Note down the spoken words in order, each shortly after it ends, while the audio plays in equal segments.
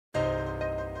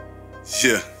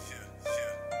Yeah.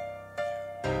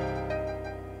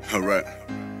 Alright.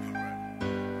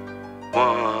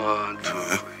 1, 2,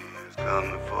 it's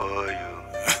coming for you.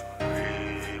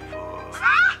 3, 4.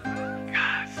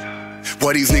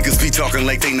 Why these niggas be talking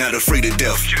like they not afraid of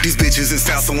death? These bitches in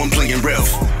style, so I'm playing ref.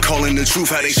 Calling the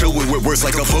truth, how they show it with words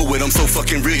like a poet. I'm so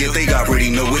fucking real, yet they already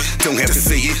know it. Don't have to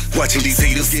say it. Watching these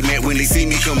haters get mad when they see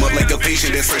me come up like a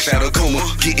patient that's fresh out of coma.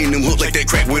 Getting them hooked like that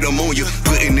crack with ammonia.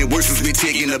 Putting it worse since we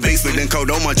taking the basement. Then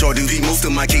called all my charges, beat most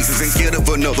of my cases. Ain't scared of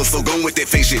another, so go with that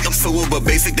face shit. I'm so over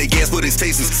basic, they gas but it's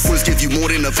tastes. Words give you more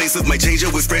than a face up. Might change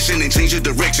your expression and change your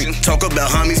direction. Talk about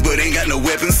homies but ain't got no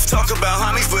weapons. Talk about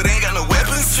homies but ain't got no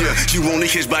weapons. Yeah, you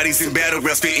only catch bodies in battle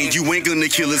raps, and you ain't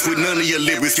gonna kill us with none of your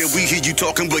lyrics. Yeah, we hear you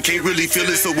talking but can't really feel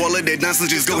it. So all of that nonsense,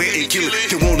 just go ahead and kill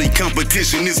it. Your only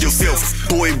competition is yourself.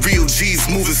 Boy, real G's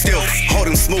moving stealth. All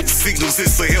them smoke signals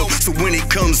is for help. So when it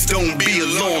comes, don't be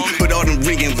alarmed. But all them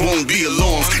ringing won't be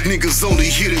alarms. Niggas only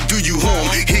here to do you harm.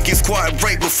 It gets quiet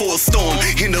right before a storm.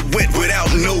 In the wet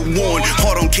without no warn.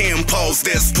 Hard on cam, pause,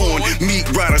 that's porn. Meat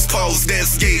riders, pause,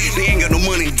 that's gay. They ain't got no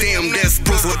money, damn, that's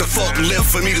broke. What the fuck left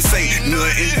for me to say?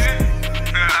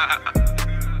 Nothing.